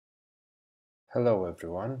Hello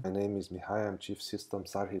everyone, my name is Mihai, I'm Chief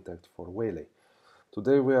Systems Architect for Waylay.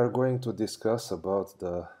 Today we are going to discuss about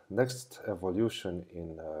the next evolution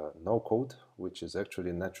in no-code, which is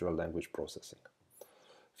actually natural language processing.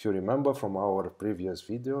 If you remember from our previous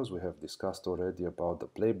videos, we have discussed already about the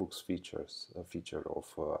playbooks feature of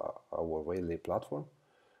our Waylay platform,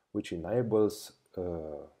 which enables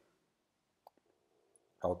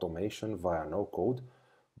automation via no-code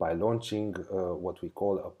by launching what we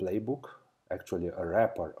call a playbook, actually a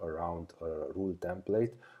wrapper around a rule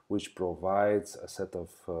template, which provides a set of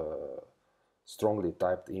strongly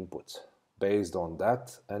typed inputs. Based on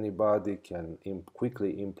that, anybody can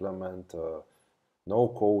quickly implement a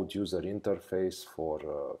no-code user interface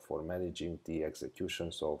for managing the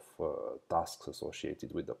executions of tasks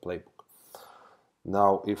associated with the playbook.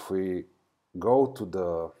 Now, if we go to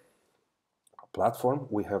the platform,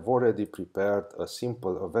 we have already prepared a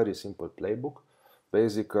very simple playbook.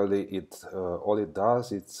 Basically, all it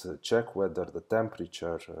does is check whether the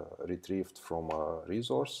temperature retrieved from a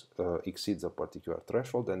resource exceeds a particular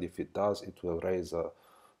threshold, and if it does, it will raise a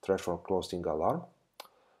threshold crossing alarm.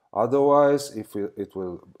 Otherwise, it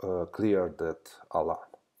will clear that alarm.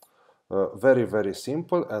 Very, very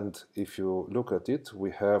simple, and if you look at it,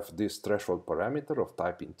 we have this threshold parameter of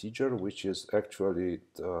type integer, which is actually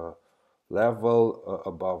the level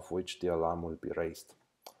above which the alarm will be raised.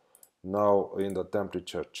 Now, in the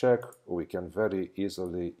temperature check, we can very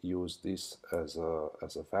easily use this as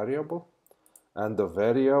a variable, and the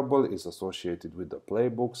variable is associated with the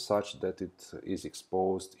playbook such that it is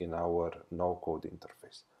exposed in our no-code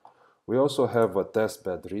interface. We also have a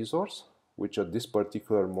testbed resource, which at this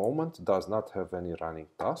particular moment does not have any running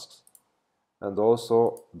tasks and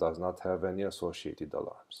also does not have any associated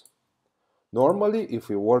alarms. Normally, if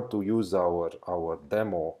we were to use our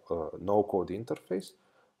demo no-code interface,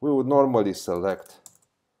 we would normally select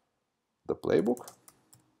the playbook,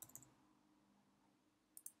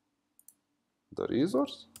 the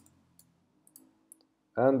resource,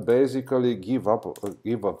 and basically give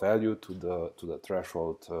a value to the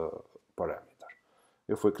threshold parameter.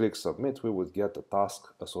 If we click submit, we would get a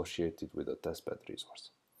task associated with the testbed resource.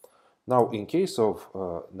 Now, in case of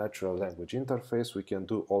natural language interface, we can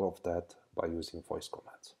do all of that by using voice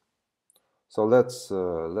commands. So let's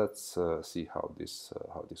see how this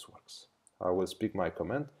works. I will speak my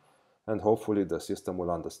command, and hopefully the system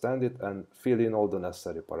will understand it and fill in all the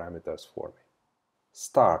necessary parameters for me.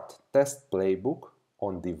 Start test playbook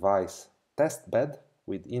on device testbed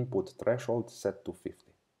with input threshold set to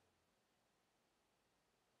 50.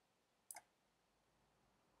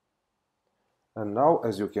 And now,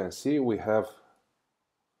 as you can see, we have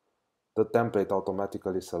the template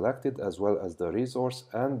automatically selected as well as the resource,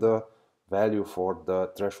 and the value for the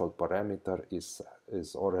threshold parameter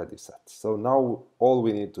is already set. So now all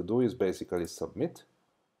we need to do is basically submit,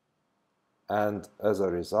 and as a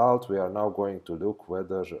result we are now going to look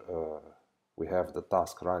whether we have the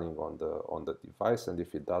task running on the device, and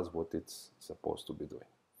if it does what it's supposed to be doing.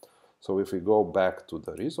 So if we go back to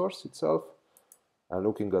the resource itself and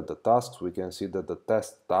looking at the tasks, we can see that the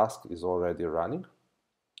test task is already running.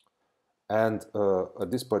 And at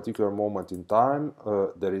this particular moment in time,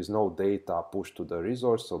 there is no data pushed to the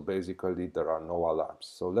resource, so basically there are no alarms.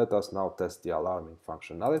 So let us now test the alarming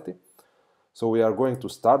functionality. So we are going to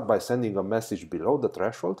start by sending a message below the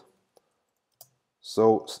threshold.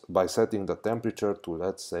 So by setting the temperature to,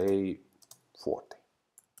 let's say, 40.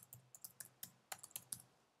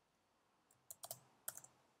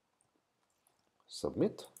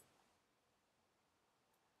 Submit.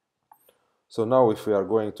 So now if we are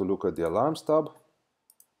going to look at the alarms tab,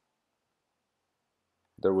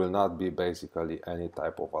 there will not be basically any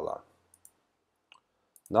type of alarm.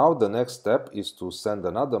 Now the next step is to send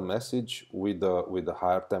another message with a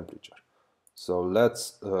higher temperature. So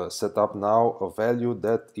let's set up now a value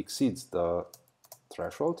that exceeds the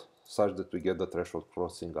threshold, such that we get the threshold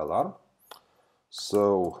crossing alarm.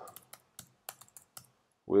 So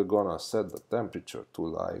we're gonna set the temperature to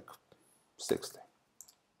like 60.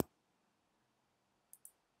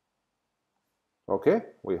 Okay,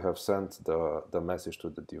 we have sent the message to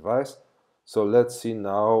the device. So let's see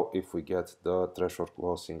now if we get the threshold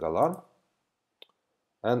crossing alarm.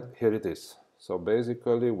 And here it is. So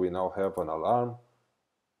basically we now have an alarm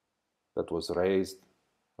that was raised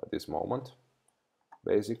at this moment,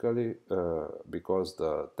 basically because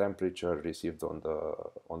the temperature received on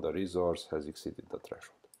the resource has exceeded the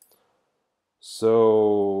threshold.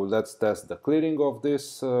 So let's test the clearing of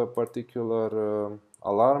this particular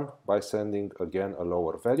alarm by sending again a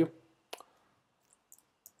lower value.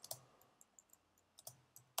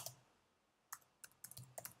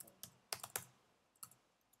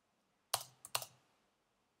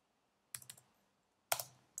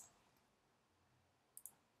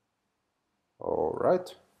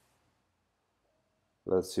 right.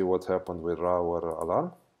 Let's see what happened with our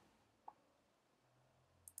alarm.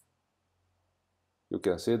 You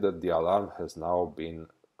can see that the alarm has now been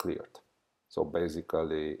cleared. So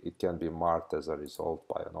basically it can be marked as a result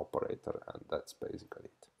by an operator, and that's basically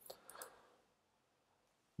it.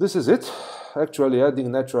 This is it. Actually,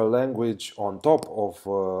 adding natural language on top of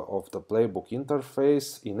the playbook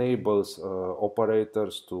interface enables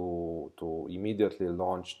operators to immediately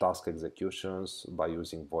launch task executions by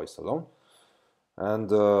using voice alone. And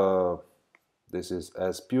this is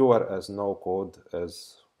as pure as no code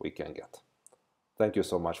as we can get. Thank you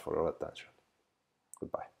so much for your attention.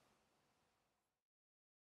 Goodbye.